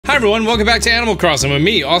everyone, welcome back to Animal Crossing with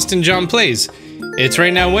me, Austin John Plays. It's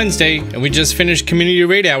right now Wednesday, and we just finished Community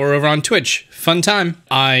Raid Hour over on Twitch. Fun time.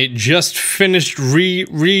 I just finished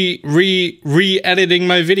re-editing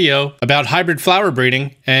my video about hybrid flower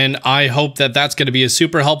breeding, and I hope that that's going to be a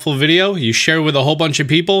super helpful video. You share with a whole bunch of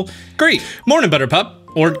people. Great. Morning,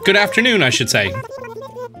 Butterpup. Or good afternoon, I should say.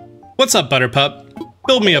 What's up, Butterpup?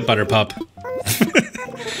 Build me up, Butterpup.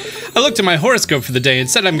 I looked at my horoscope for the day and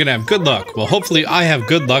said I'm gonna have good luck. Well, hopefully I have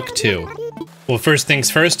good luck too. Well, first things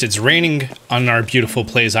first, it's raining on our beautiful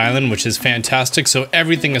Plays Island, which is fantastic, so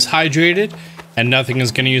everything is hydrated and nothing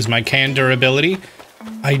is gonna use my can durability.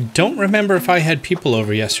 I don't remember if I had people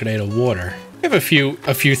over yesterday to water. We have a few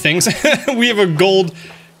things. We have a gold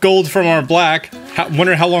from our black.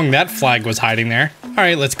 Wonder how long that flag was hiding there. All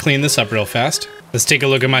right, let's clean this up real fast. Let's take a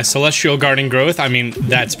look at my Celestial Garden growth. I mean,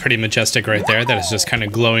 that's pretty majestic right there. That is just kind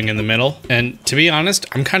of glowing in the middle. And to be honest,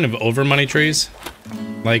 I'm kind of over money trees.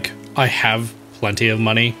 Like, I have plenty of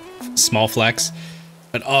money, small flex.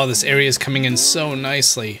 But oh, this area is coming in so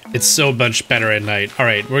nicely. It's so much better at night. All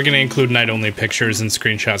right, we're gonna include night-only pictures and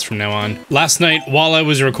screenshots from now on. Last night, while I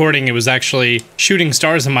was recording, it was actually shooting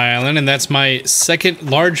stars on my island, and that's my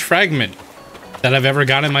second large fragment that I've ever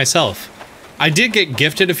gotten myself. I did get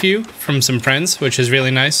gifted a few from some friends, which is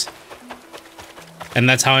really nice. And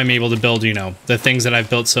that's how I'm able to build, you know, the things that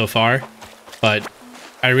I've built so far. But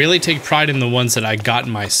I really take pride in the ones that I got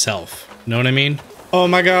myself. Know what I mean? Oh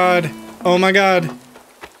my god. Oh my god.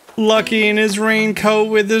 Lucky in his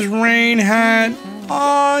raincoat with his rain hat.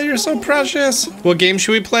 Oh, you're so precious. What game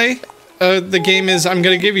should we play? The game is I'm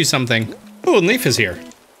gonna give you something. Oh, and Leaf is here.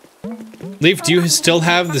 Leaf, do you still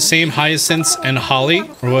have the same hyacinths and holly?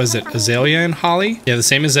 Or was it azalea and holly? Yeah, the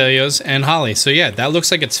same azaleas and holly. So yeah, that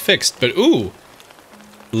looks like it's fixed. But ooh,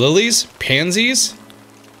 lilies, pansies,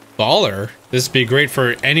 baller. This would be great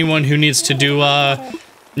for anyone who needs to do,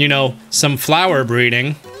 you know, some flower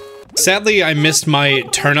breeding. Sadly, I missed my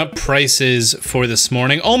turnip prices for this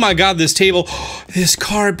morning. Oh my god, this table, this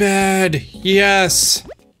car bed, yes.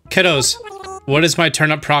 Kiddos, what is my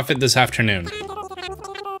turnip profit this afternoon?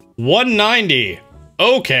 190.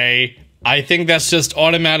 Okay, I think that's just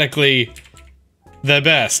automatically the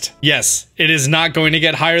best. Yes, it is not going to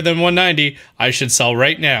get higher than 190. I should sell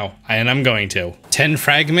right now, and I'm going to. 10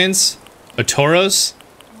 fragments, a Tauros,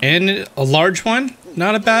 and a large one.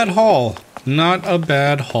 Not a bad haul. Not a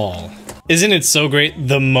bad haul. Isn't it so great,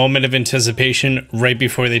 the moment of anticipation right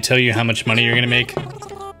before they tell you how much money you're gonna make?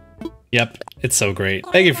 Yep, it's so great.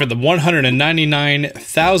 Thank you for the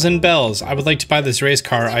 199,000 bells. I would like to buy this race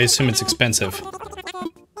car. I assume it's expensive.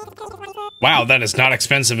 Wow, that is not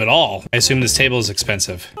expensive at all. I assume this table is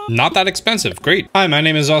expensive. Not that expensive. Great. Hi, my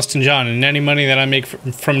name is Austin John, and any money that I make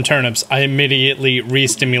from turnips, I immediately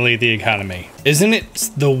re-stimulate the economy. Isn't it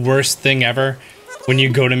the worst thing ever when you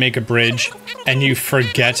go to make a bridge and you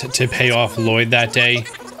forget to pay off Lloyd that day,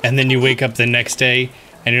 and then you wake up the next day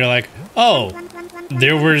and you're like, oh,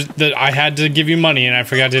 I had to give you money and I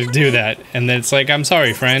forgot to do that. And then it's like, I'm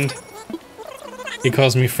sorry, friend. He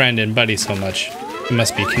calls me friend and buddy so much. He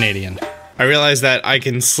must be Canadian. I realized that I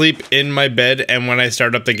can sleep in my bed, and when I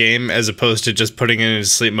start up the game, as opposed to just putting it in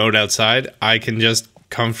sleep mode outside, I can just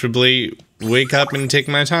comfortably wake up and take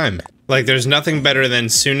my time. Like, there's nothing better than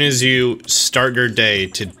soon as you start your day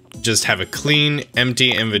to just have a clean,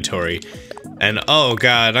 empty inventory. And oh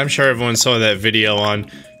god, I'm sure everyone saw that video on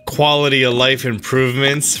quality of life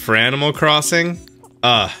improvements for Animal Crossing.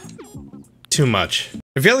 Too much.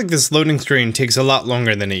 I feel like this loading screen takes a lot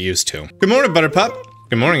longer than it used to. Good morning, Butterpup.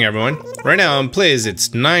 Good morning, everyone. Right now on Plays, it's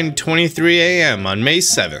 9:23 a.m. on May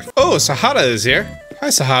 7th. Oh, Sahara is here. Hi,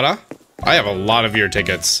 Sahara. I have a lot of your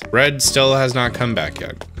tickets. Red still has not come back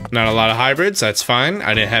yet. Not a lot of hybrids, that's fine.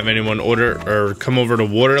 I didn't have anyone order or come over to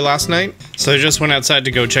water last night. So I just went outside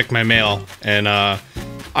to go check my mail, and I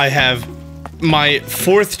have my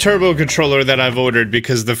 4th turbo controller that I've ordered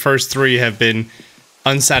because the first 3 have been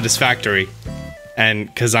unsatisfactory. And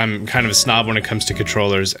because I'm kind of a snob when it comes to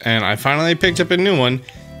controllers, and I finally picked up a new one,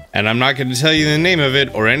 and I'm not going to tell you the name of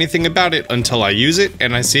it or anything about it until I use it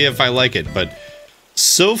and I see if I like it, but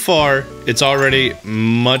so far it's already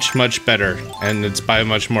much better, and it's by a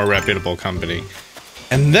much more reputable company.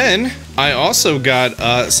 And then I also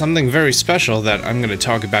got something very special that I'm going to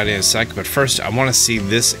talk about in a sec, but first I want to see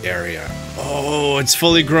this area. Oh, it's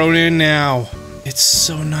fully grown in now. It's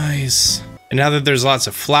so nice. And now that there's lots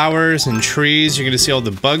of flowers and trees, you're gonna see all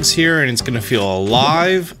the bugs here, and it's gonna feel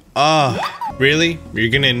alive. Really? You're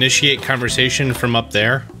gonna initiate conversation from up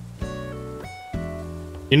there?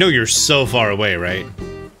 You know you're so far away, right?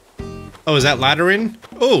 Oh, is that ladder in?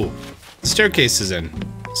 Oh, the staircase is in.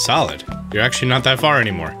 Solid. You're actually not that far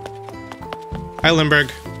anymore. Hi,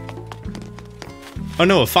 Limburg. Oh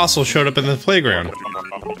no, a fossil showed up in the playground.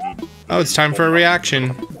 Oh, it's time for a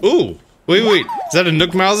reaction. Ooh, wait. Is that a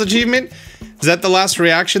Nook Miles achievement? Is that the last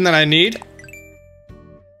reaction that I need?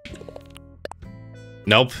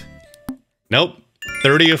 Nope.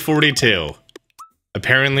 30 of 42.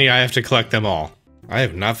 Apparently I have to collect them all. I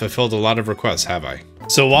have not fulfilled a lot of requests, have I?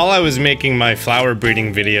 So while I was making my flower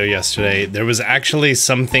breeding video yesterday, there was actually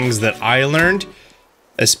some things that I learned,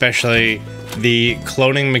 especially the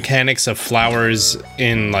cloning mechanics of flowers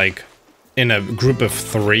in a group of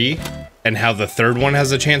 3, and how the third one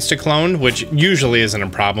has a chance to clone, which usually isn't a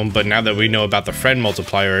problem, but now that we know about the friend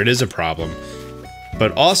multiplier, it is a problem.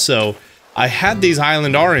 But also, I had these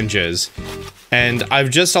island oranges, and I've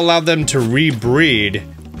just allowed them to rebreed,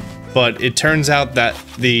 but it turns out that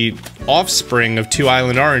the offspring of 2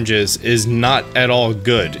 island oranges is not at all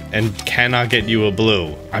good and cannot get you a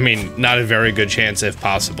blue. I mean, not a very good chance if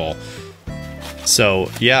possible. So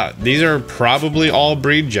yeah, these are probably all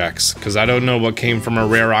breed jecks, because I don't know what came from a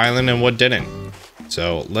rare island and what didn't.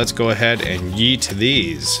 So let's go ahead and yeet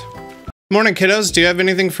these. Morning kiddos, do you have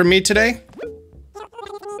anything for me today?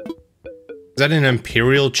 Is that an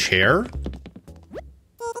imperial chair?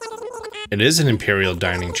 It is an imperial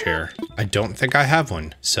dining chair. I don't think I have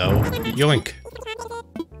one, so yoink.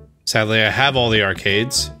 Sadly, I have all the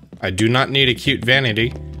arcades. I do not need a cute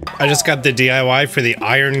vanity. I just got the DIY for the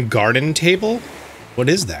iron garden table. What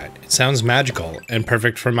is that? It sounds magical and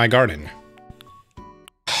perfect for my garden.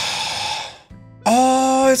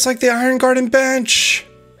 Oh, it's like the iron garden bench.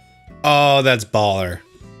 Oh, that's baller.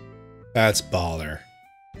 That's baller.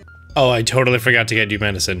 Oh, I totally forgot to get you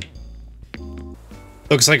medicine.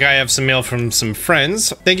 Looks like I have some mail from some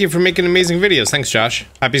friends. Thank you for making amazing videos. Thanks, Josh.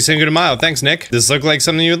 Happy Cinco de Mayo. Thanks, Nick. This looked like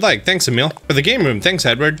something you would like. Thanks, Emil. For the game room. Thanks,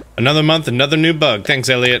 Edward. Another month, another new bug. Thanks,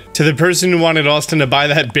 Elliot. To the person who wanted Austin to buy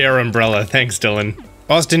that bear umbrella. Thanks, Dylan.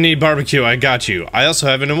 Austin need barbecue. I got you. I also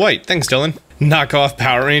have it in white. Thanks, Dylan. Knock off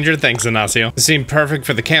Power Ranger. Thanks, Ignacio. This seemed perfect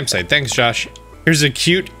for the campsite. Thanks, Josh. Here's a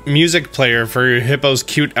cute music player for your hippo's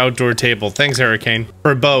cute outdoor table. Thanks, Hurricane.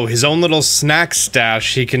 For Bo, his own little snack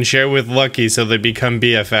stash he can share with Lucky so they become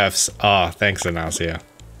BFFs. Aw, thanks, Ignacio.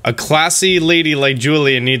 A classy lady like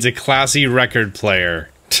Julia needs a classy record player.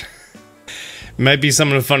 Might be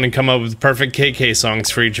something fun to come up with perfect KK songs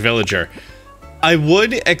for each villager. I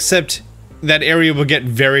would, except that area will get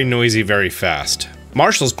very noisy very fast.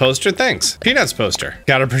 Marshall's poster, thanks. Peanuts poster.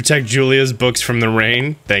 Gotta protect Julia's books from the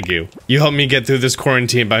rain. Thank you. You helped me get through this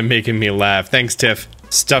quarantine by making me laugh. Thanks, Tiff.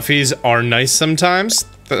 Stuffies are nice sometimes.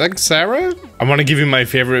 Thanks, Sarah. I want to give you my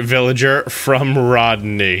favorite villager from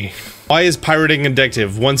Rodney. Why is pirating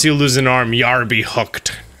addictive? Once you lose an arm, you'll be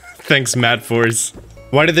hooked. Thanks, Matt Force.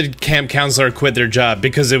 Why did the camp counselor quit their job?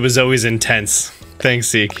 Because it was always intense. Thanks,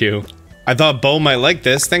 CQ. I thought Bo might like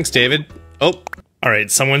this. Thanks, David. Oh.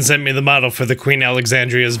 Alright, someone sent me the model for the Queen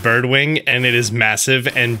Alexandria's birdwing, and it is massive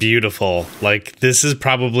and beautiful. Like, this is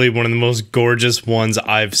probably one of the most gorgeous ones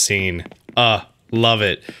I've seen. Love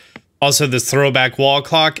it. Also, this throwback wall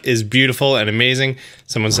clock is beautiful and amazing.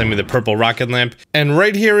 Someone sent me the purple rocket lamp. And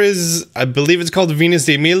right here is, I believe it's called Venus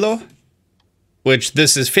de Milo, which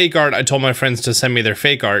this is fake art. I told my friends to send me their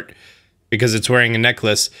fake art because it's wearing a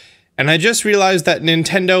necklace. And I just realized that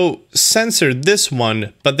Nintendo censored this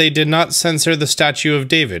one, but they did not censor the statue of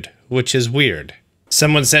David, which is weird.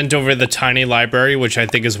 Someone sent over the tiny library, which I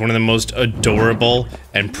think is one of the most adorable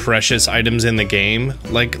and precious items in the game.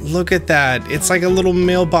 Like, look at that. It's like a little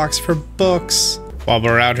mailbox for books. While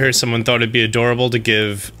we're out here, someone thought it'd be adorable to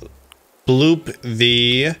give Bloop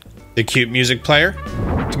the cute music player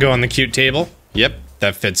to go on the cute table. Yep,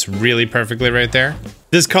 that fits really perfectly right there.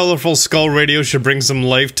 This colorful skull radio should bring some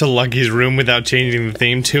life to Lucky's room without changing the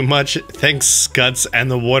theme too much. Thanks, Scuts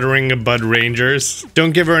and the Watering Bud Rangers.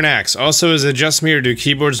 Don't give her an axe. Also, is it just me or do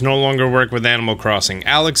keyboards no longer work with Animal Crossing?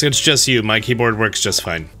 Alex, it's just you. My keyboard works just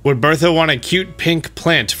fine. Would Bertha want a cute pink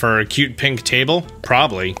plant for a cute pink table?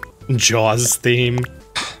 Probably. Jaws theme.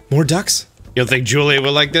 More ducks? You'll think Julia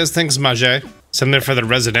will like this? Thanks, Mage. Something for the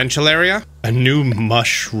residential area? A new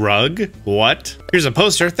mush rug? What? Here's a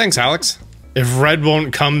poster. Thanks, Alex. If red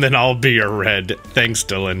won't come, then I'll be your red. Thanks,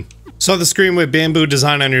 Dylan. Saw the screen with bamboo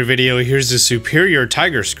design on your video. Here's the superior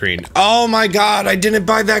tiger screen. Oh my god, I didn't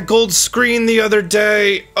buy that gold screen the other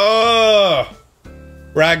day. Ugh.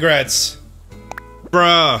 Regrets.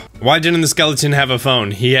 Bruh. Why didn't the skeleton have a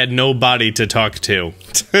phone? He had no body to talk to.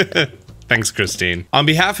 Thanks, Christine. On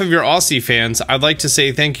behalf of your Aussie fans, I'd like to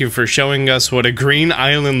say thank you for showing us what a green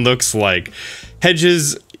island looks like.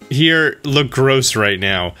 Hedges here look gross right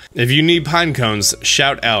now. If you need pine cones,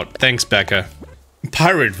 shout out. Thanks, Becca.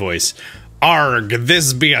 Pirate voice. Arg,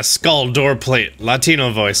 this be a skull door plate.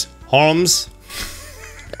 Latino voice. Holmes.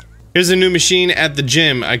 Here's a new machine at the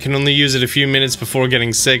gym. I can only use it a few minutes before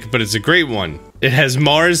getting sick, but it's a great one. It has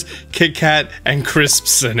Mars, Kit Kat, and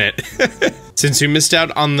crisps in it. Since you missed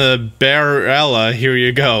out on the Barella, here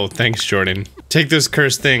you go. Thanks, Jordan. Take this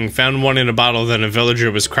cursed thing. Found one in a bottle that a villager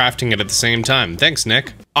was crafting it at the same time. Thanks,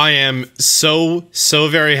 Nick. I am so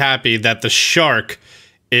very happy that the shark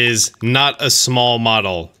is not a small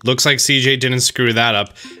model. Looks like CJ didn't screw that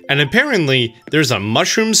up. And apparently, there's a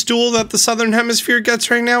mushroom stool that the Southern Hemisphere gets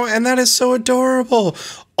right now, and that is so adorable.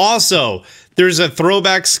 Also, there's a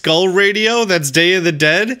throwback skull radio that's Day of the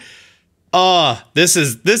Dead. This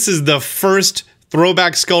is the first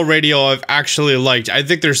throwback skull radio I've actually liked. I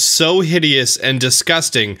think they're so hideous and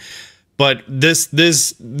disgusting, but this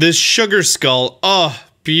sugar skull,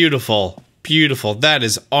 beautiful, beautiful. That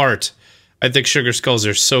is art. I think sugar skulls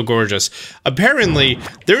are so gorgeous. Apparently,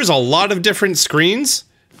 there's a lot of different screens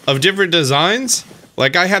of different designs.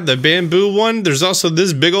 Like I had the bamboo one. There's also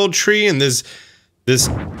this big old tree and this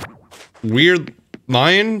weird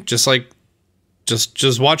lion. Just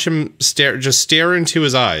watch him stare into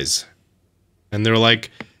his eyes. And they're like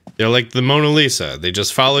the Mona Lisa. They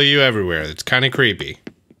just follow you everywhere. It's kind of creepy.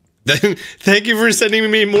 Thank you for sending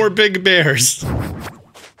me more big bears.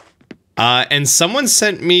 And someone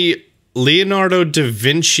sent me Leonardo da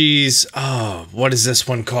Vinci's, what is this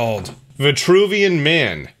one called? Vitruvian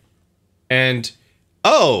Man. And,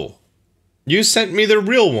 you sent me the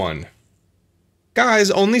real one.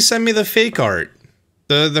 Guys, only send me the fake art.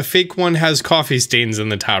 The fake one has coffee stains in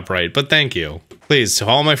the top right, but thank you. Please, to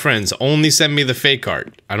all my friends, only send me the fake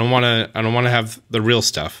art. I don't wanna have the real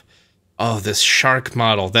stuff. Oh, this shark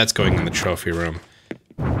model, that's going in the trophy room.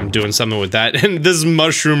 I'm doing something with that. And this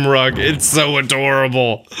mushroom rug, it's so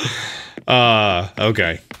adorable.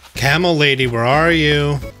 Okay. Camel lady, where are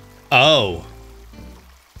you? Oh.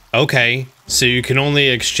 Okay, so you can only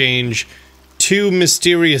exchange 2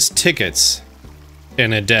 mysterious tickets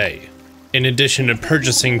in a day, in addition to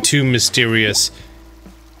purchasing 2 mysterious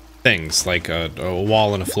things, like a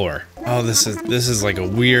wall and a floor. Oh, this is like a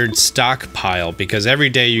weird stockpile, because every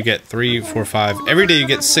day you get 3, 4, 5. Every day you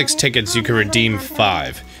get 6 tickets, you can redeem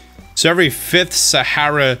 5. So every 5th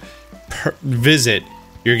Sahara visit,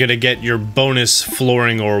 you're gonna get your bonus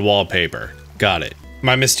flooring or wallpaper. Got it.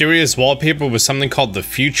 My mysterious wallpaper was something called the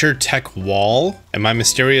Future Tech Wall, and my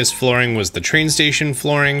mysterious flooring was the train station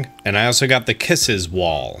flooring, and I also got the Kisses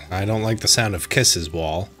Wall. I don't like the sound of Kisses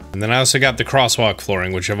Wall. And then I also got the crosswalk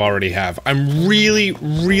flooring, which I've already have. I'm really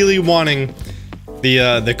wanting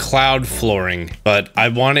the cloud flooring, but I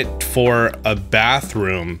want it for a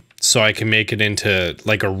bathroom so I can make it into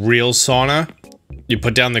like a real sauna. You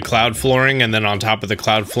put down the cloud flooring, and then on top of the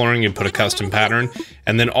cloud flooring, you put a custom pattern.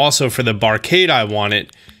 And then also for the barcade, I want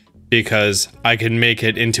it because I can make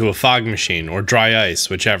it into a fog machine or dry ice,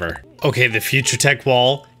 whichever. Okay, the Future Tech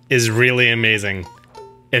Wall is really amazing.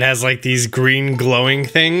 It has like these green glowing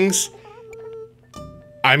things.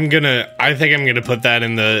 I think I'm gonna put that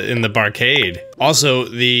in the barcade. Also,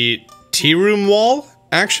 the tea room wall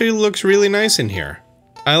actually looks really nice in here.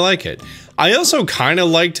 I like it. I also kind of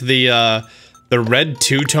liked the red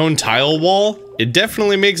two-tone tile wall. It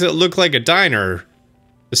definitely makes it look like a diner,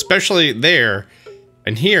 especially there.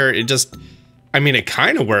 And here, it just, I mean, it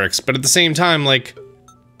kind of works, but at the same time, like,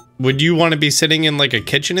 would you want to be sitting in like a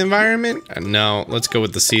kitchen environment? No, let's go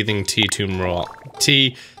with the seething tea room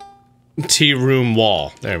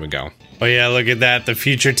wall. There we go. Oh yeah, look at that, the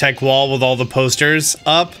Future Tech Wall with all the posters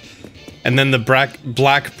up. And then the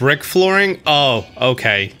black brick flooring. Oh,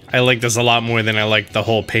 okay. I like this a lot more than I like the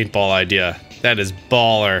whole paintball idea. That is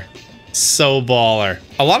baller. So baller.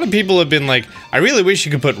 A lot of people have been like, I really wish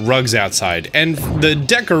you could put rugs outside. And the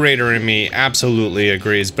decorator in me absolutely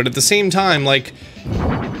agrees. But at the same time, like,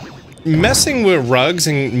 messing with rugs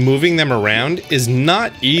and moving them around is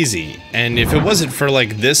not easy. And if it wasn't for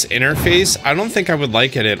like this interface, I don't think I would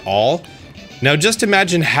like it at all. Now just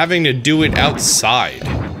imagine having to do it outside.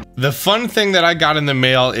 The fun thing that I got in the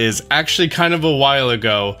mail is actually kind of a while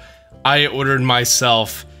ago, I ordered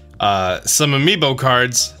myself some amiibo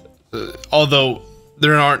cards, although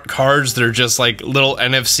there aren't cards, they're just like little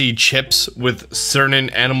NFC chips with certain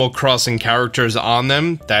Animal Crossing characters on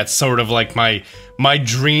them. That's sort of like my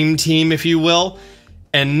dream team, if you will.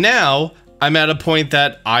 And now I'm at a point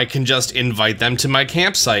that I can just invite them to my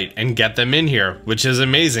campsite and get them in here, which is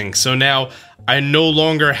amazing. So now I no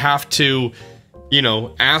longer have to, you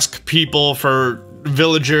know, ask people for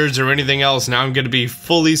villagers or anything else. Now I'm going to be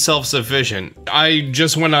fully self-sufficient. I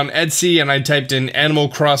just went on Etsy and I typed in Animal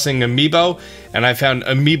Crossing amiibo, and I found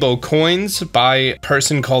amiibo coins by a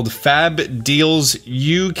person called Fab Deals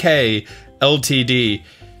UK Ltd.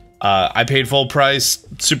 I paid full price,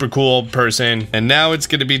 super cool person, and now it's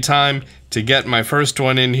gonna be time to get my first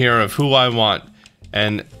one in here of who I want.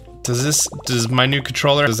 And does my new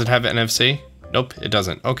controller, does it have NFC? Nope, it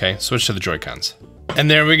doesn't. Okay, switch to the Joy-Cons. And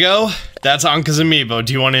there we go. That's Anka's amiibo.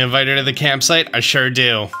 Do you want to invite her to the campsite? I sure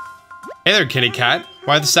do. Hey there, kitty cat.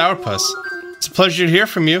 Why the sourpuss? It's a pleasure to hear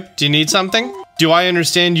from you. Do you need something? Do I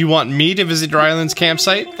understand you want me to visit your island's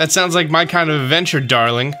campsite? That sounds like my kind of adventure,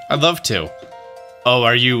 darling. I'd love to. Oh,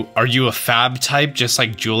 are you a fab type just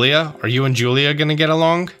like Julia? Are you and Julia gonna get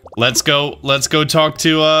along? Let's go talk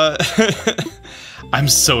to, I'm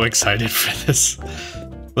so excited for this.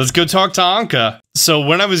 Let's go talk to Anka. So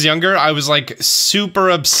when I was younger, I was like super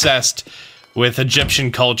obsessed with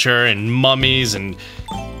Egyptian culture and mummies and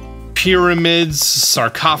pyramids,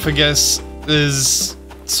 sarcophagi.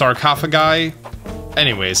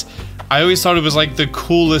 Anyways, I always thought it was like the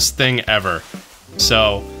coolest thing ever.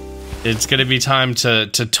 So it's gonna be time to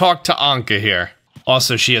talk to Anka here.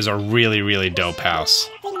 Also, she has a really, really dope house.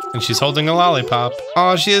 And she's holding a lollipop.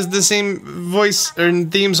 Oh, she has the same voice or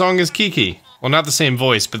theme song as Kiki. Well, not the same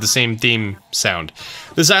voice, but the same theme sound.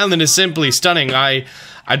 This island is simply stunning. I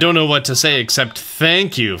don't know what to say except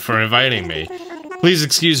thank you for inviting me. Please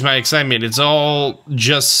excuse my excitement. It's all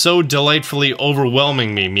just so delightfully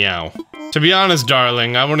overwhelming me, meow. To be honest,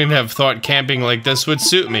 darling, I wouldn't have thought camping like this would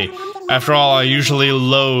suit me. After all, I usually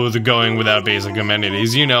loathe going without basic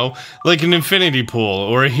amenities, you know, like an infinity pool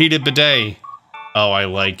or a heated bidet. Oh, I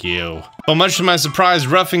like you. But much to my surprise,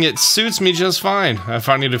 roughing it suits me just fine. I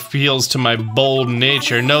find it appeals to my bold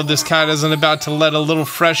nature. No, this cat isn't about to let a little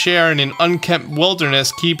fresh air in an unkempt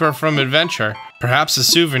wilderness keep her from adventure. Perhaps a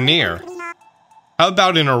souvenir. How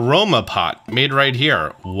about an aroma pot made right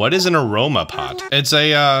here? What is an aroma pot? It's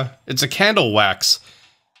a candle wax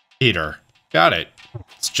heater. Got it.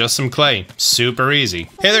 It's just some clay. Super easy.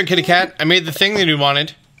 Hey there, kitty cat. I made the thing that you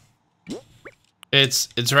wanted.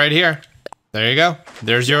 It's right here. There you go.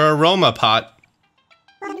 There's your aroma pot.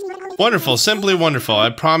 Wonderful, simply wonderful. I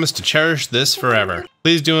promise to cherish this forever.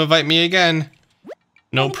 Please do invite me again.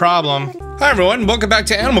 No problem. Hi everyone, welcome back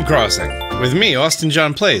to Animal Crossing. With me, Austin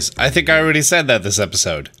John Plays. I think I already said that this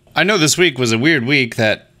episode. I know this week was a weird week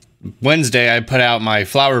that Wednesday I put out my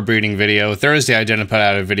flower breeding video, Thursday I didn't put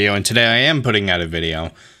out a video, and today I am putting out a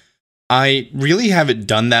video. I really haven't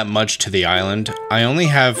done that much to the island. I only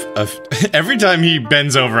have every time he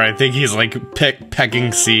bends over, I think he's like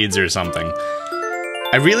pecking seeds or something.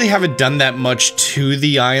 I really haven't done that much to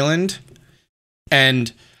the island,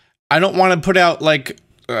 and I don't want to put out like,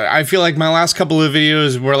 I feel like my last couple of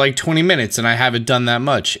videos were like 20 minutes and I haven't done that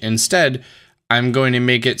much. Instead, I'm going to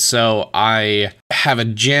make it so I have a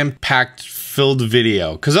jam-packed filled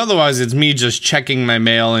video, because otherwise it's me just checking my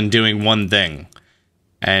mail and doing one thing.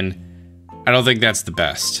 And I don't think that's the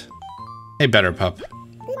best. Hey, Better Pup.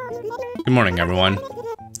 Good morning, everyone.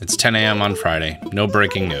 It's 10 a.m. on Friday. No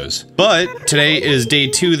breaking news. But today is day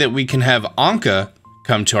 2 that we can have Anka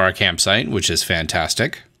come to our campsite, which is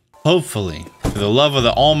fantastic. Hopefully, for the love of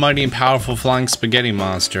the almighty and powerful flying spaghetti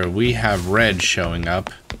monster, we have Red showing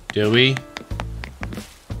up. Do we?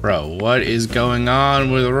 Bro, what is going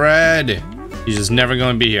on with Red? He's just never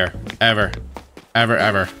going to be here. Ever. Ever,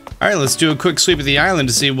 ever. Alright, let's do a quick sweep of the island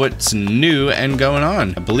to see what's new and going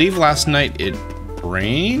on. I believe last night it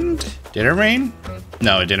rained? Did it rain?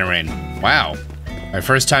 No, it didn't rain. Wow. My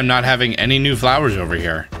first time not having any new flowers over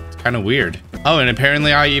here. It's kind of weird. Oh, and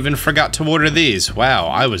apparently I even forgot to water these. Wow,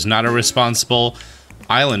 I was not a responsible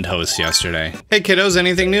island host yesterday. Hey kiddos,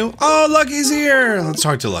 anything new? Oh, Lucky's here! Let's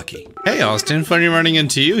talk to Lucky. Hey Austin, funny running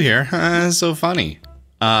into you here. So funny.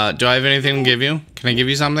 Do I have anything to give you? Can I give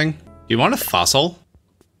you something? Do you want a fossil?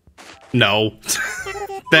 No.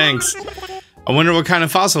 Thanks. I wonder what kind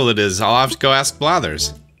of fossil it is. I'll have to go ask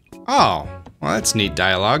Blathers. Oh, well that's neat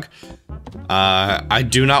dialogue. I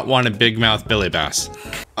do not want a big mouth Billy Bass.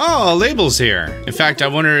 Oh, Label's here. In fact, I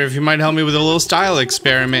wonder if you might help me with a little style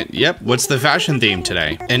experiment. Yep, what's the fashion theme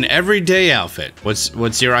today? An everyday outfit.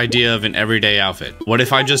 What's your idea of an everyday outfit? What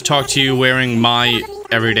if I just talk to you wearing my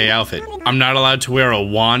everyday outfit? I'm not allowed to wear a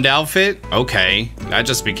wand outfit? Okay, that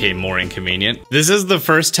just became more inconvenient. This is the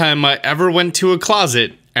first time I ever went to a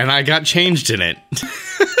closet and I got changed in it.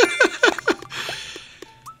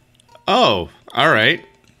 Oh, alright.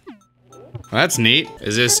 That's neat.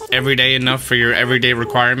 Is this everyday enough for your everyday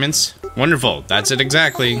requirements? Wonderful, that's it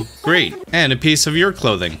exactly. Great, and a piece of your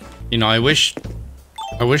clothing. You know, I wish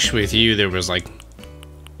with you there was like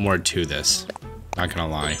more to this. Not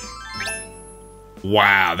gonna lie.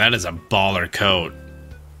 Wow, that is a baller coat.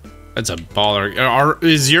 That's a baller.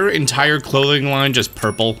 Is your entire clothing line just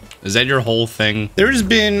purple? Is that your whole thing? There's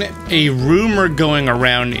been a rumor going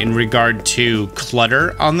around in regard to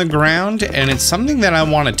clutter on the ground, and it's something that I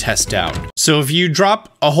want to test out. So if you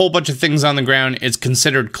drop a whole bunch of things on the ground, it's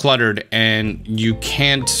considered cluttered, and you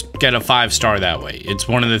can't get a 5-star that way. It's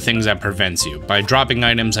one of the things that prevents you. By dropping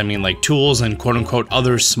items, I mean like tools and quote-unquote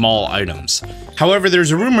other small items. However,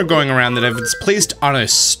 there's a rumor going around that if it's placed on a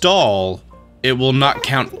stall, it will not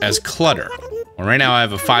count as clutter. Well, right now I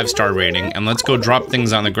have a 5-star rating, and let's go drop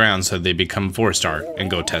things on the ground so they become 4-star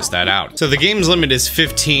and go test that out. So the game's limit is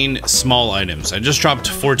 15 small items. I just dropped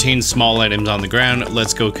 14 small items on the ground.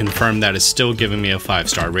 Let's go confirm that is still giving me a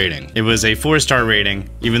 5-star rating. It was a 4-star rating,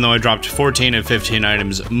 even though I dropped 14 and 15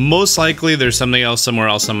 items. Most likely there's something else somewhere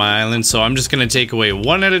else on my island, so I'm just gonna take away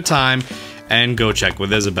one at a time and go check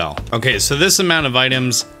with Isabel. Okay, so this amount of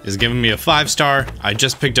items is giving me a 5-star. I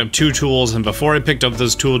just picked up 2 tools, and before I picked up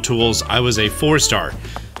those tools, I was a 4-star.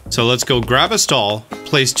 So let's go grab a stall,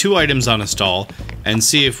 place 2 items on a stall, and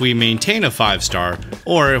see if we maintain a 5-star,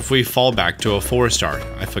 or if we fall back to a 4-star.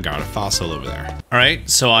 I forgot a fossil over there. All right,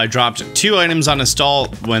 so I dropped 2 items on a stall.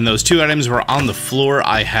 When those 2 items were on the floor,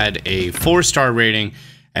 I had a 4-star rating,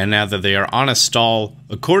 and now that they are on a stall,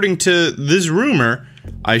 according to this rumor,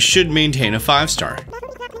 I should maintain a 5-star.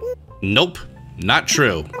 Nope, not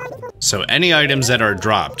true. So any items that are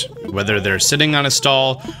dropped, whether they're sitting on a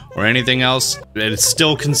stall or anything else, it's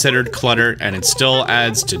still considered clutter, and it still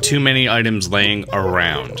adds to too many items laying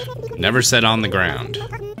around. Never set on the ground.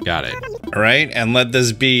 Got it. All right, and let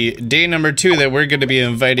this be day number 2 that we're gonna be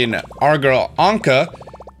inviting our girl Anka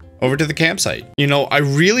over to the campsite. You know, I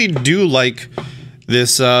really do like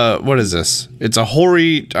this, what is this? It's a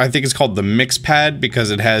Hori, I think it's called the mix pad, because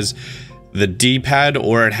it has the D pad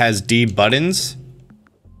or it has D buttons.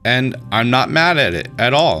 And I'm not mad at it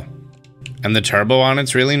at all. And the turbo on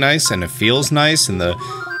it's really nice, and it feels nice, and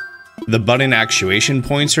the button actuation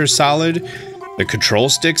points are solid. The control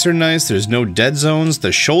sticks are nice, there's no dead zones.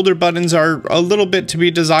 The shoulder buttons are a little bit to be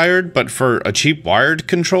desired, but for a cheap wired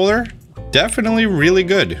controller, definitely really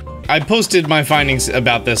good. I posted my findings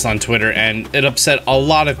about this on Twitter, and it upset a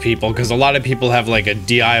lot of people because a lot of people have like a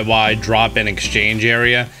DIY drop-in exchange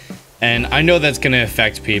area, and I know that's going to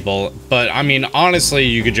affect people, but I mean, honestly,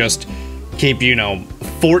 you could just keep, you know,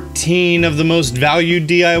 14 of the most valued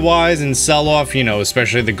DIYs and sell off, you know,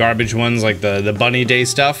 especially the garbage ones like the bunny day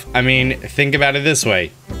stuff. I mean, think about it this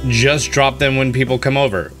way. Just drop them when people come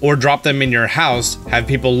over, or drop them in your house, have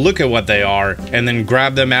people look at what they are, and then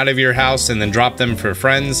grab them out of your house and then drop them for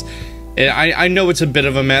friends. I know it's a bit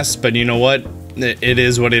of a mess, but you know what? It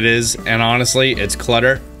is what it is, and honestly, it's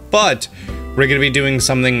clutter. But we're gonna be doing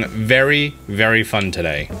something very, very fun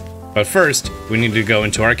today. But first, we need to go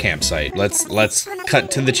into our campsite. Let's cut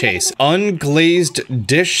to the chase. Unglazed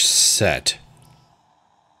dish set.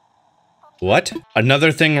 What?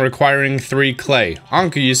 Another thing requiring 3 clay.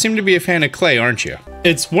 Anka, you seem to be a fan of clay, aren't you?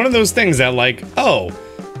 It's one of those things that like, oh,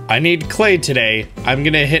 I need clay today. I'm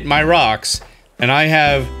gonna hit my rocks, and I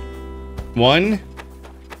have one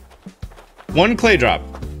clay drop.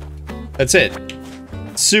 That's it.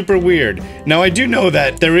 Super weird. Now I do know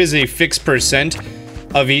that there is a fixed percent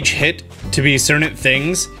of each hit to be certain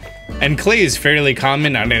things, and clay is fairly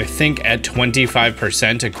common, and I think at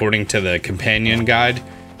 25% according to the companion guide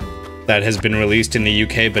that has been released in the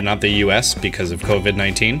UK but not the US because of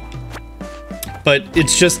COVID-19. But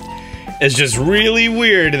it's just really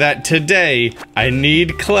weird that today I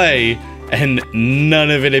need clay and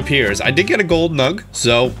none of it appears. I did get a gold nug,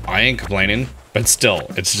 so I ain't complaining. But still,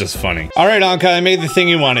 it's just funny. All right, Anka, I made the thing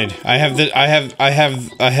you wanted. I have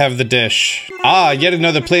the dish. Ah, yet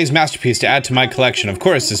another Play's masterpiece to add to my collection. Of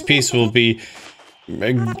course, this piece will be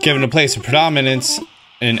given a place of predominance.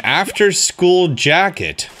 An after-school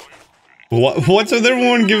jacket. What's with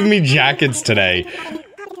everyone giving me jackets today?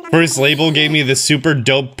 First Label gave me the super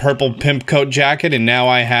dope purple pimp coat jacket, and now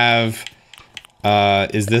I have,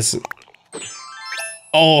 is this?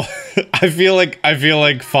 Oh, I feel like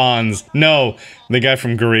Fonz. No, the guy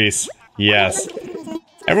from Greece. Yes.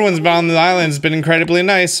 Everyone's been on the island. It's been incredibly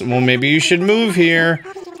nice. Well, maybe you should move here.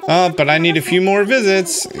 But I need a few more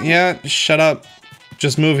visits. Yeah, shut up.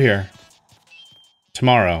 Just move here.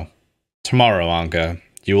 Tomorrow. Tomorrow, Anka.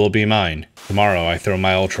 You will be mine. Tomorrow, I throw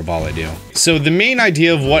my Ultra Ball at you. So the main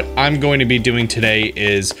idea of what I'm going to be doing today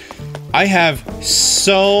is I have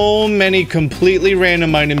so many completely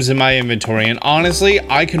random items in my inventory, and honestly,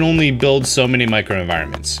 I can only build so many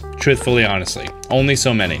microenvironments. Truthfully, honestly, only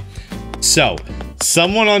so many. So,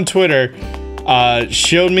 someone on Twitter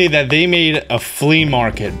showed me that they made a flea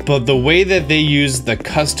market, but the way that they use the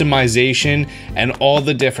customization and all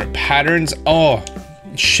the different patterns, oh,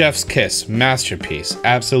 Chef's kiss, masterpiece,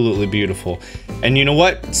 absolutely beautiful. And you know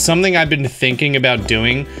what? Something I've been thinking about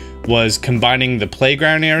doing was combining the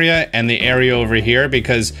playground area and the area over here,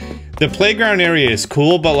 because the playground area is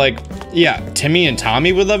cool, but like, yeah, Timmy and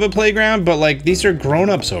Tommy would love a playground, but like, these are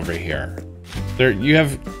grown-ups over here. You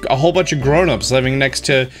have a whole bunch of grown-ups living next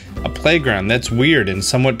to a playground. That's weird and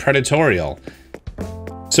somewhat predatorial.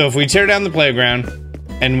 So if we tear down the playground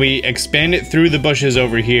and we expand it through the bushes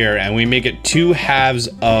over here and we make it 2 halves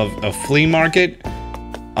of a flea market,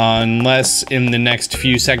 unless in the next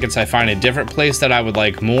few seconds I find a different place that I would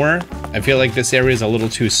like more. I feel like this area is a little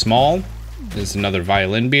too small. There's another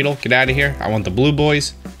violin beetle. Get out of here. I want the blue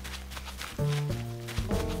boys.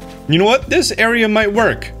 You know what? This area might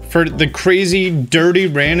work for the crazy, dirty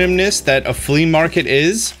randomness that a flea market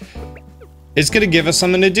is. It's gonna give us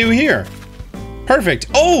something to do here. Perfect.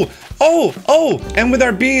 Oh! And with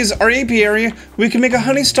our bees, our apiary, we can make a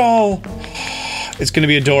honey stall. It's gonna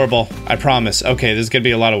be adorable, I promise. Okay, this is gonna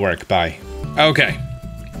be a lot of work. Bye. Okay.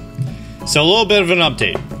 So a little bit of an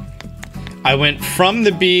update. I went from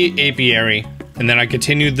the bee apiary, and then I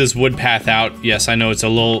continued this wood path out. Yes, I know it's a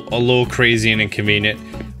little crazy and inconvenient,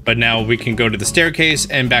 but now we can go to the staircase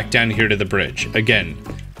and back down here to the bridge. Again,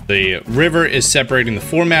 the river is separating the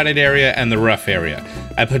formatted area and the rough area.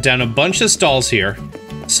 I put down a bunch of stalls here,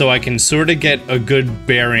 so I can sort of get a good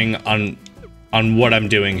bearing on what I'm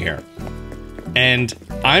doing here. And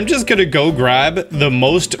I'm just gonna go grab the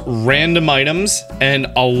most random items and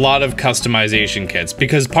a lot of customization kits,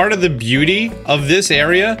 because part of the beauty of this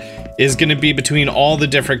area is gonna be between all the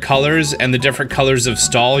different colors and the different colors of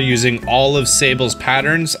stall using all of Sable's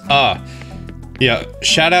patterns. Yeah,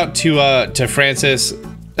 shout out to Francis.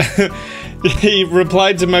 He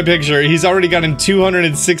replied to my picture. He's already gotten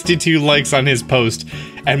 262 likes on his post,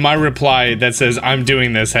 and my reply that says I'm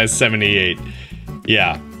doing this has 78.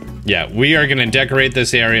 Yeah, we are gonna decorate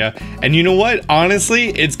this area, and you know what? Honestly,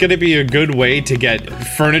 it's gonna be a good way to get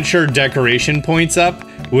furniture decoration points up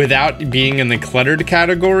without being in the cluttered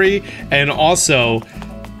category, and also,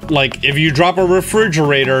 like, if you drop a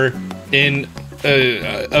refrigerator in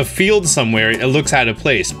a field somewhere, it looks out of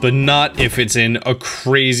place, but not if it's in a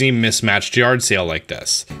crazy mismatched yard sale like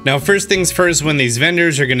this. Now, first things first, when these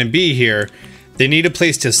vendors are gonna be here, they need a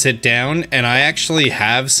place to sit down, and I actually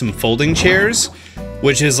have some folding chairs,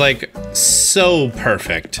 which is like so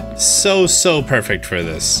perfect. So perfect for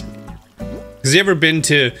this. Has you ever been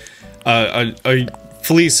to a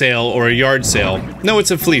flea sale or a yard sale? No, it's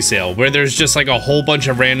a flea sale, where there's just like a whole bunch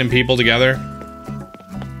of random people together.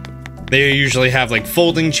 They usually have like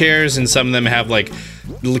folding chairs, and some of them have like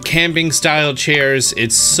camping style chairs.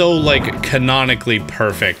 It's so like canonically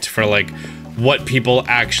perfect for like what people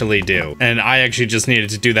actually do. And I actually just needed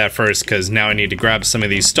to do that first, because now I need to grab some of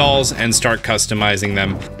these stalls and start customizing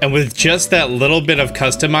them. And with just that little bit of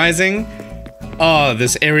customizing, oh,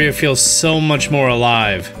 this area feels so much more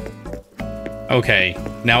alive. Okay,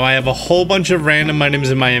 now I have a whole bunch of random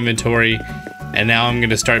items in my inventory, and now I'm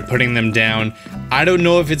gonna start putting them down. I don't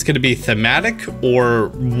know if it's gonna be thematic or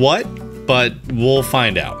what, but we'll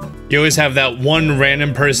find out. You always have that one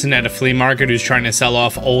random person at a flea market who's trying to sell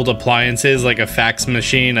off old appliances like a fax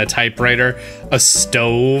machine, a typewriter, a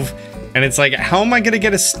stove. And it's like, how am I gonna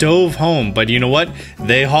get a stove home? But you know what?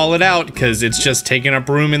 They haul it out because it's just taking up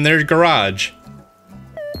room in their garage.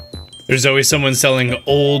 There's always someone selling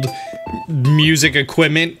old music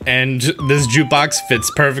equipment, and this jukebox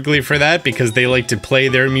fits perfectly for that because they like to play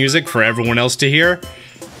their music for everyone else to hear.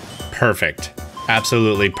 Perfect.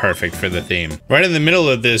 Absolutely perfect for the theme. Right in the middle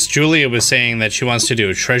of this, Julia was saying that she wants to do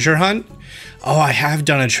a treasure hunt. Oh, I have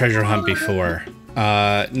done a treasure hunt before.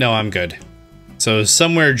 No, I'm good. So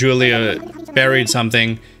somewhere Julia buried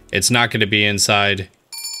something. It's not gonna be inside.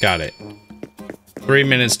 Got it. 3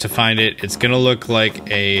 minutes to find it. It's gonna look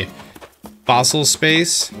like a fossil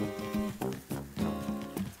space.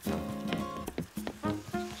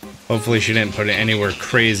 Hopefully she didn't put it anywhere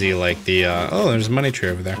crazy like the, oh, there's a money tree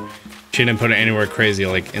over there. She didn't put it anywhere crazy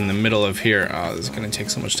like in the middle of here. Oh, this is gonna take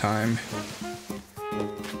so much time.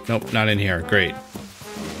 Nope, not in here, great.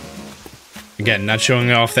 Again, not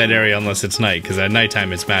showing off that area unless it's night, because at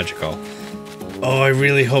nighttime it's magical. Oh, I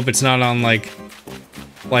really hope it's not on like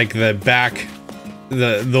the back,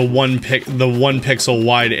 the one pixel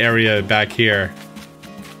wide area back here.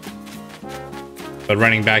 But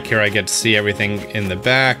running back here, I get to see everything in the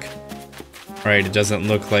back. Right, it doesn't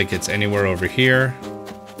look like it's anywhere over here.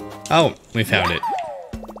 Oh, we found it.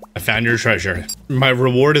 I found your treasure. My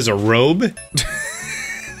reward is a robe?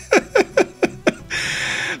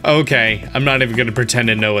 Okay, I'm not even gonna pretend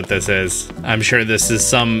to know what this is. I'm sure this is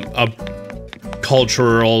some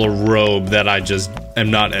cultural robe that I just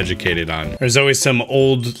am not educated on. There's always some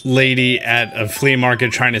old lady at a flea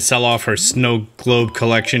market trying to sell off her snow globe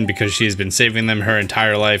collection because she's been saving them her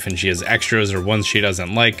entire life and she has extras or ones she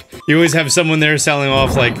doesn't like. You always have someone there selling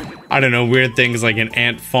off, like, I don't know, weird things like an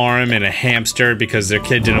ant farm and a hamster because their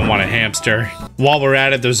kid didn't want a hamster. While we're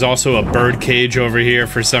at it, there's also a bird cage over here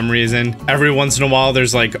for some reason. Every once in a while,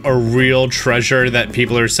 there's like a real treasure that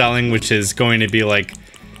people are selling, which is going to be like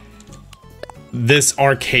this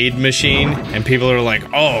arcade machine, and people are like,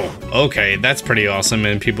 oh, okay, that's pretty awesome,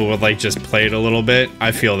 and people would like just play it a little bit.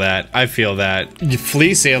 I feel that. I feel that.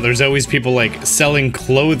 Flea sale, there's always people like selling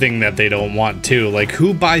clothing that they don't want too. Like,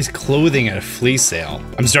 who buys clothing at a flea sale?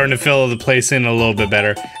 I'm starting to fill the place in a little bit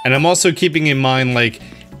better, and I'm also keeping in mind like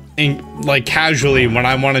casually when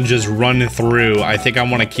I want to just run through, I think I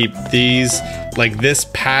want to keep these, like this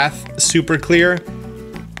path super clear,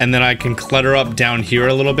 and then I can clutter up down here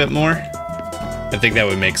a little bit more. I think that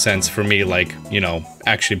would make sense for me, like, you know,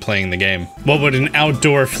 actually playing the game. What would an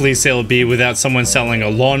outdoor flea sale be without someone selling a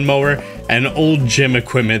lawnmower and old gym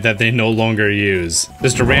equipment that they no longer use?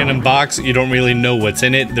 Just a random box, you don't really know what's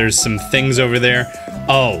in it. There's some things over there.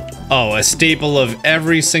 Oh, a staple of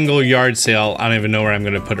every single yard sale. I don't even know where I'm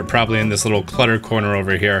gonna put it. Probably in this little clutter corner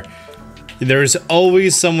over here. There's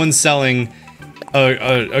always someone selling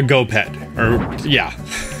a go-pet, or yeah.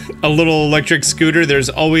 A little electric scooter. There's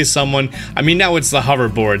always someone. I mean, now it's the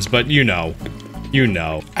hoverboards, but you know.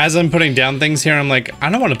 As I'm putting down things here, I'm like,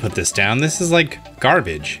 I don't want to put this down. This is like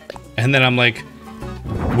garbage. And then I'm like,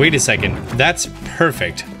 wait a second. That's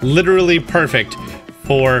perfect. Literally perfect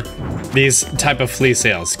for these type of flea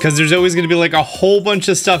sales. Because there's always going to be like a whole bunch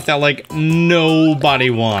of stuff that like nobody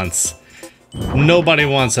wants. Nobody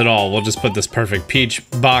wants at all. We'll just put this perfect peach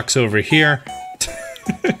box over here.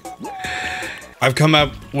 I've come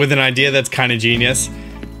up with an idea that's kind of genius.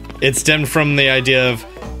 It stemmed from the idea of,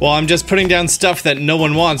 well, I'm just putting down stuff that no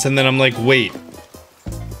one wants, and then I'm like, wait.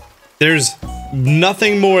 There's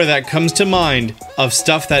nothing more that comes to mind of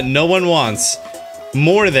stuff that no one wants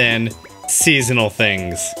more than seasonal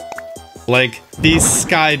things. Like these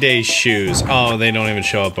Sky Day shoes. Oh, they don't even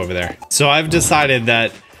show up over there. So I've decided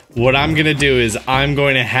that what I'm gonna do is I'm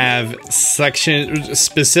going to have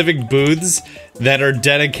specific booths that are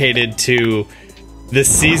dedicated to the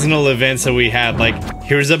seasonal events that we had. Like,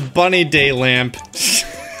 here's a Bunny Day lamp.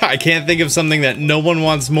 I can't think of something that no one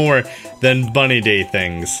wants more than Bunny Day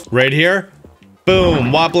things. Right here,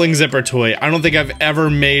 boom, wobbling zipper toy. I don't think I've ever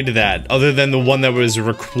made that other than the one that was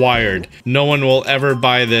required. No one will ever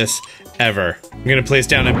buy this, ever. I'm gonna place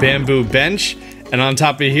down a bamboo bench, and on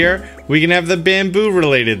top of here, we can have the bamboo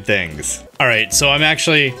related things. All right, so I'm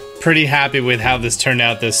actually pretty happy with how this turned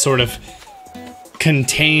out, this sort of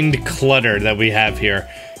contained clutter that we have here.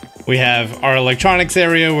 We have our electronics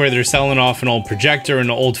area where they're selling off an old projector,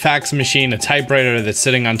 an old fax machine, a typewriter that's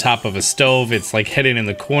sitting on top of a stove. It's like hidden in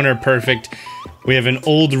the corner, perfect. We have an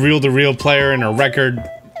old reel-to-reel player and a record,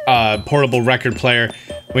 portable record player.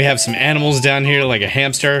 We have some animals down here like a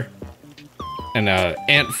hamster and a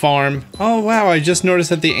ant farm. Oh wow, I just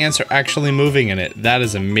noticed that the ants are actually moving in it. That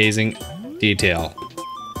is amazing detail.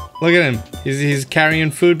 Look at him, he's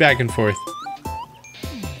carrying food back and forth.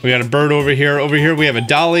 We got a bird over here. Over here we have a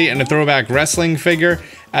dolly and a throwback wrestling figure.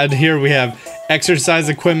 Out here we have exercise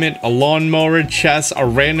equipment, a lawnmower, chess, a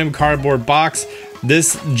random cardboard box,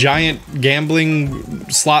 this giant gambling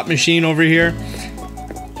slot machine over here.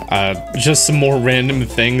 Just some more random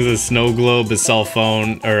things, a snow globe, a cell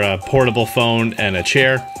phone, or a portable phone, and a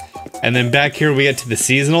chair. And then back here we get to the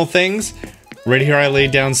seasonal things. Right here I laid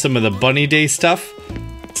down some of the Bunny Day stuff.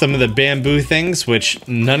 Some of the bamboo things, which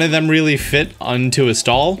none of them really fit onto a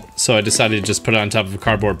stall, so I decided to just put it on top of a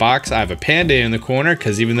cardboard box. I have a panda in the corner,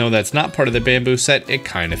 because even though that's not part of the bamboo set, it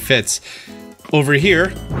kind of fits. Over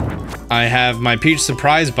here, I have my peach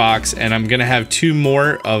surprise box, and I'm gonna have two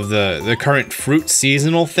more of the current fruit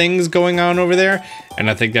seasonal things going on over there, and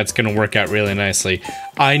I think that's gonna work out really nicely.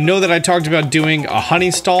 I know that I talked about doing a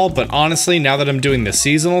honey stall, but honestly, now that I'm doing the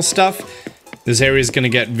seasonal stuff, this area is going to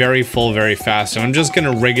get very full very fast, and I'm just going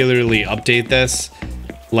to regularly update this,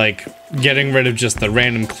 like getting rid of just the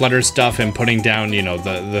random clutter stuff and putting down, you know,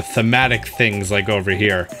 the thematic things like over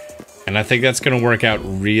here. And I think that's going to work out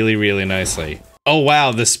really, really nicely. Oh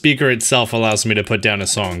wow, the speaker itself allows me to put down a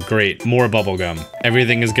song. Great, more bubblegum.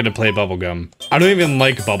 Everything is going to play bubblegum. I don't even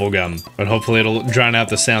like bubblegum, but hopefully it'll drown out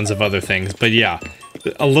the sounds of other things. But yeah,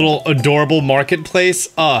 a little adorable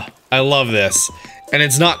marketplace. I love this. And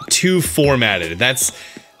it's not too formatted. That's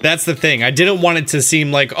the thing. I didn't want it to seem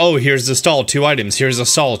like, oh, here's the stall, 2 items. Here's a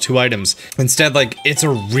stall, 2 items. Instead, like, it's a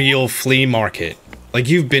real flea market. Like,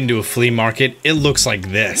 you've been to a flea market. It looks like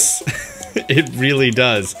this. It really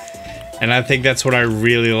does. And I think that's what I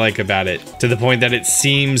really like about it, to the point that it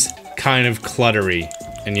seems kind of cluttery.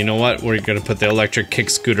 And you know what? We're gonna put the electric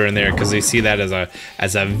kick scooter in there because they see that as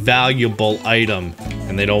a valuable item,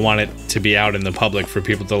 and they don't want it to be out in the public for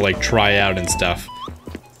people to like try out and stuff.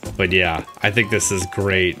 But yeah, I think this is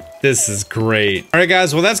great. This is great. All right,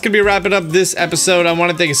 guys. Well, that's gonna be wrapping up this episode. I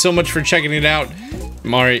want to thank you so much for checking it out.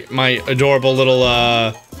 My adorable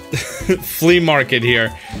little flea market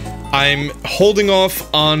here. I'm holding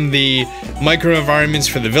off on the microenvironments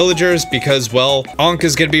for the villagers because, well, Ankh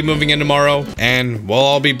is going to be moving in tomorrow, and, well,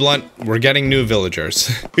 I'll be blunt, we're getting new villagers.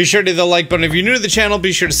 Be sure to hit the like button if you're new to the channel,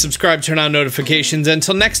 be sure to subscribe, turn on notifications.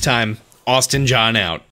 Until next time, Austin John out.